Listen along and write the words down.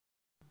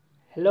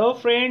Hello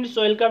friends,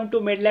 welcome to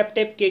MedLab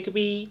Tech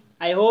KKB.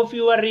 I hope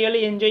you are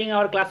really enjoying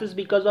our classes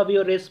because of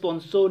your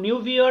response. So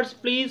new viewers,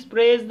 please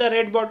press the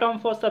red button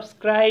for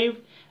subscribe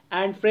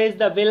and press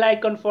the bell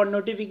icon for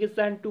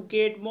notification to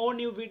get more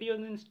new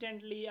videos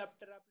instantly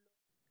after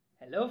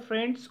upload. Hello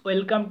friends,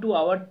 welcome to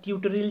our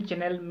tutorial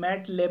channel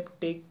MedLab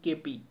Tech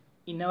KP.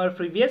 In our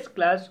previous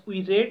class,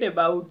 we read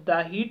about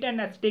the heat and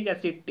acetic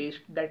acid test,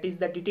 that is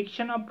the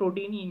detection of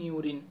protein in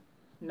urine.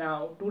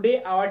 Now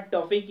today our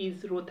topic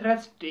is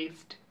Rothera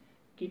Test,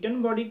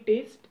 ketone body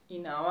test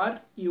in our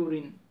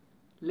urine.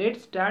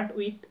 Let's start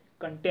with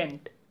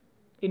content.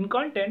 In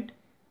content,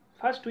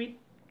 first with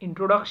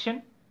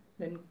introduction,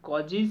 then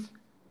causes,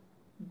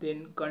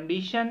 then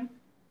condition,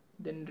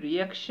 then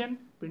reaction,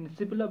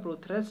 principle of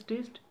Rothera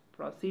test,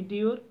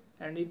 procedure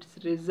and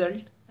its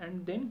result,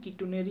 and then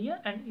ketonuria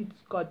and its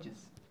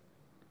causes.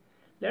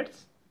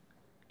 Let's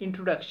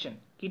introduction.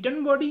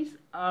 Ketone bodies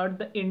are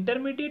the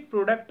intermediate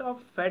product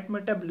of fat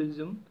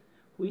metabolism,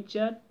 which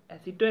are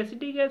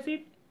acetoacetic acid,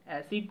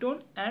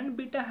 acetone and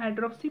beta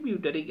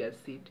hydroxybutyric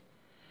acid.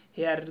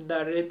 Here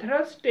the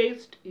Rothera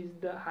test is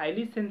the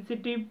highly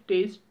sensitive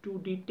test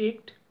to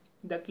detect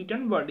the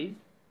ketone bodies,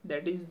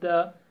 that is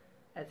the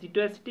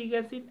acetoacetic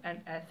acid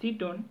and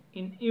acetone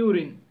in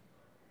urine,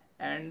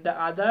 and the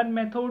other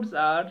methods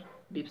are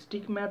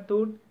dipstick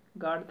method,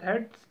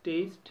 Rothera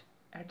test,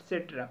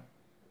 etc.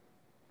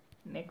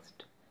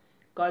 Next,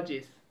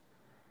 causes.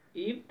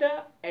 If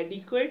the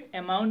adequate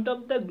amount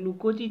of the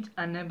glucose is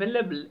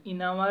unavailable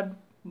in our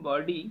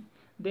body,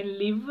 then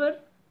liver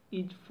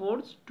is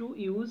forced to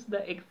use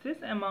the excess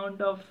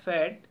amount of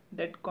fat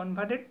that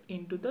converted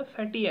into the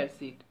fatty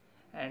acid,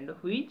 and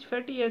which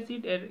fatty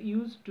acid are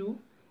used to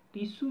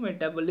tissue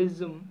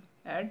metabolism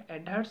at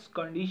adverse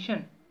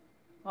condition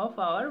of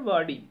our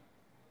body.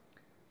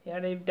 Here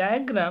a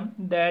diagram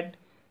that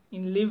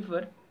in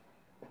liver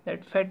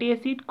that fatty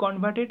acid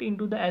converted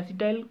into the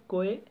acetyl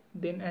CoA,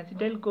 then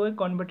acetyl CoA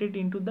converted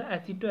into the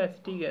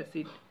acetoacetic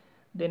acid,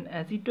 then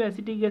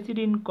acetoacetic acid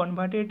in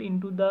converted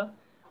into the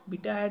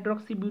beta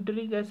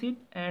hydroxybutyric acid,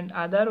 and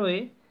other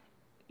way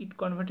it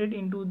converted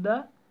into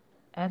the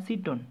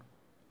acetone,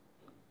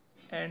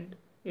 and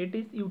it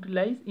is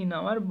utilized in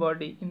our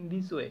body in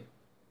this way.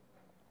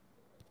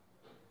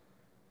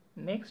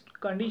 Next,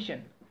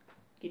 condition.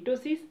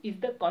 Ketosis is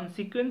the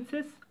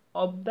consequences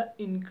of the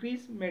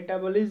increased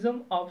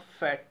metabolism of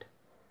fat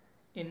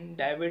in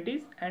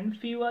diabetes and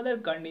few other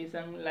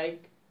conditions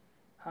like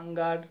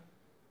hunger,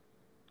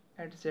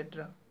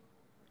 etc.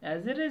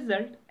 As a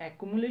result,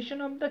 accumulation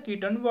of the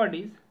ketone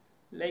bodies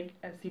like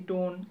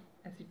acetone,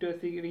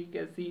 acetoacetic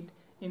acid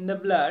in the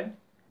blood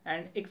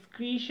and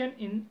excretion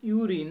in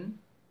urine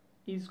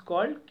is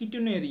called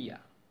ketonuria.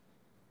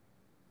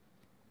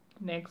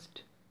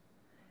 Next,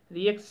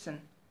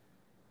 reaction.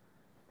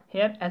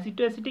 Here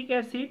acetoacetic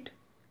acid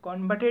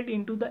converted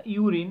into the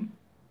urine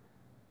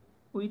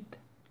with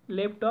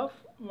left of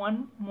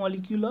one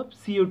molecule of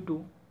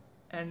CO2,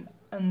 and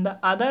in the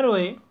other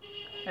way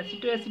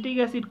acetoacetic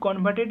acid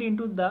converted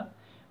into the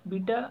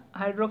beta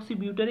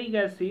hydroxybutyric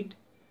acid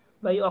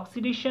by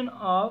oxidation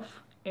of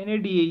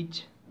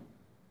NADH,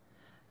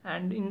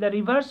 and in the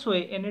reverse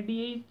way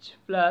NADH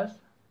plus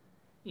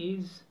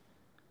is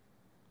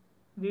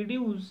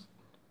reduced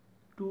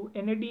to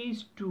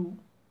NADH2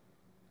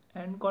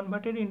 and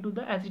converted into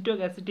the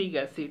acetoacetic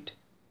acid.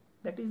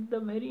 That is the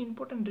very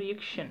important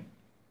reaction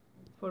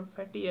for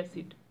fatty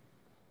acid.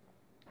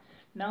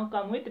 Now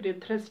come with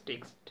Rothera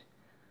test.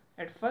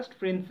 At first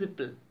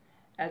principle,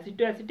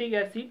 acetoacetic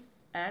acid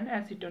and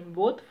acetone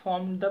both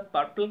form the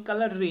purple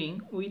color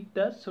ring with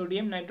the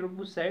sodium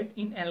nitroprusside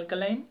in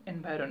alkaline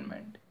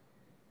environment.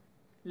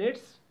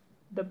 Let's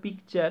the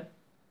picture.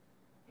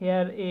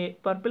 Here a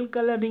purple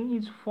color ring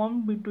is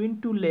formed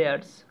between two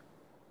layers,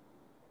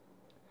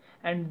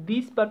 and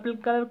this purple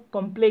color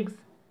complex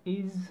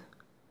is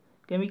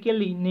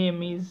chemically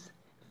name is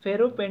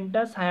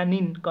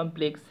ferropentacyanine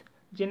complex.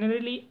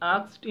 Generally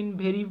asked in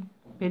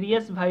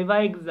various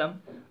viva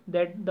exam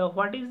that the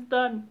what is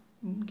the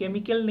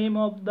chemical name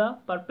of the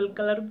purple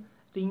color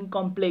ring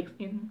complex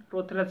in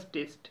Rothera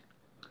test.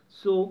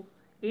 So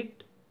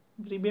it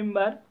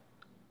remember.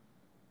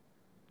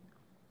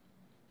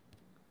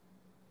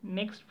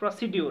 Next,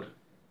 procedure.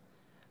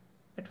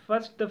 At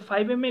first the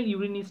 5 ml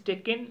urine is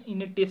taken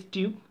in a test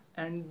tube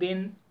and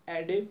then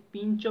add a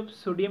pinch of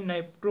sodium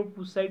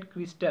nitroprusside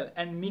crystal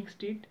and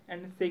mixed it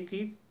and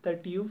secrete the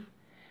tube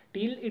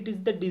till it is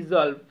the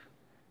dissolve.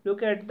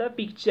 Look at the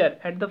picture.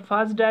 At the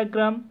first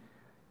diagram,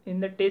 in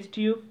the test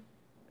tube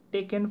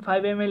taken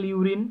 5 ml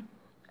urine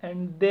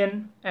and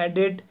then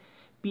added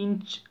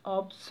pinch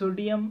of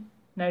sodium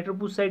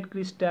nitroprusside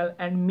crystal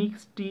and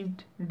mixed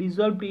it,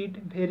 dissolved it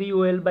very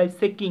well by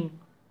shaking.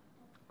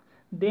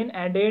 Then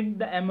added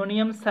the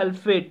ammonium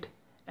sulfate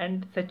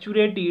and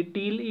saturate it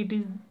till it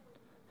is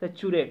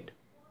saturate.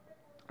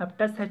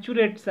 After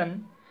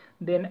saturation,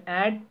 then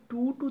add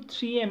 2 to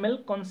 3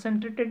 ml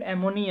concentrated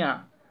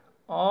ammonia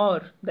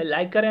or the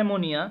liquor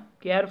ammonia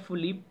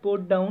carefully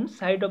poured down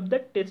side of the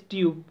test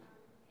tube,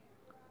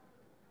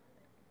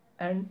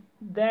 and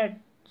that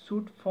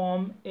should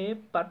form a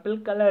purple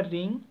color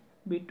ring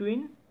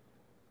between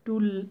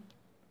two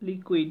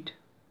liquid.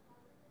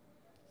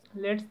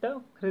 Let's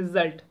the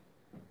result.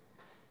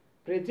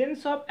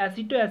 Presence of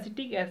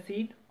acetoacetic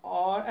acid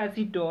or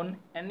acetone,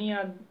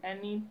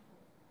 any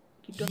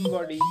ketone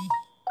body,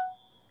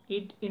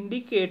 it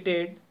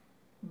indicated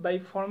by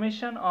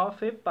formation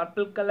of a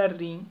purple color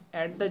ring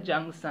at the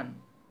junction.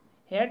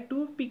 Here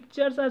two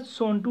pictures are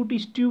shown, two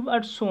test tubes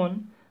are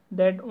shown,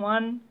 that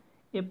one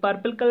a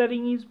purple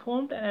coloring is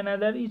formed and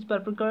another is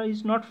purple color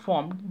is not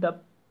formed. The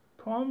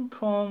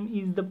form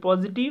is the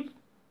positive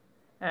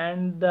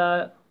and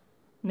the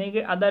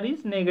other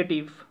is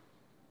negative.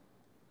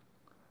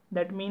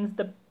 That means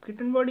the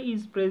ketone body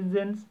is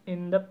present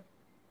in the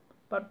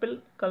purple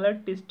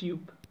colored test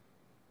tube.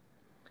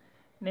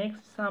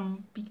 Next,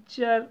 some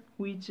picture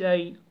which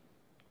I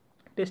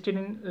tested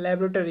in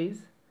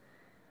laboratories.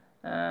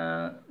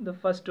 The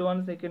first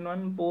one, second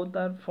one, both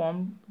are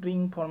formed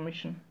ring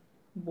formation.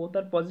 Both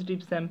are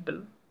positive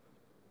sample.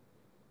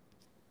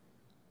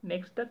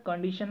 Next, the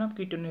condition of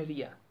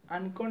ketonuria.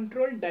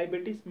 Uncontrolled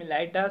diabetes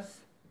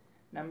mellitus.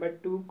 Number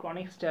 2,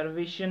 chronic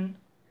starvation.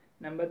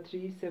 Number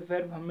 3,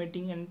 severe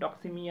vomiting and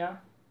toxemia.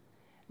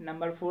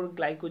 Number 4,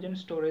 glycogen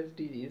storage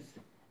disease.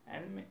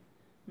 And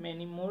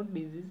many more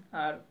diseases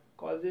are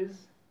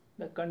causes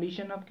the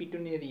condition of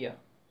ketonuria.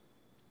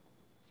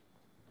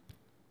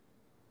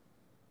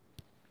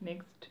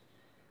 Next,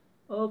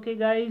 okay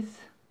guys,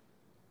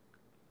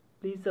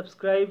 please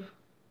subscribe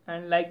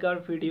and like our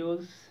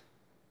videos.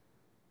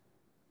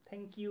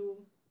 Thank you.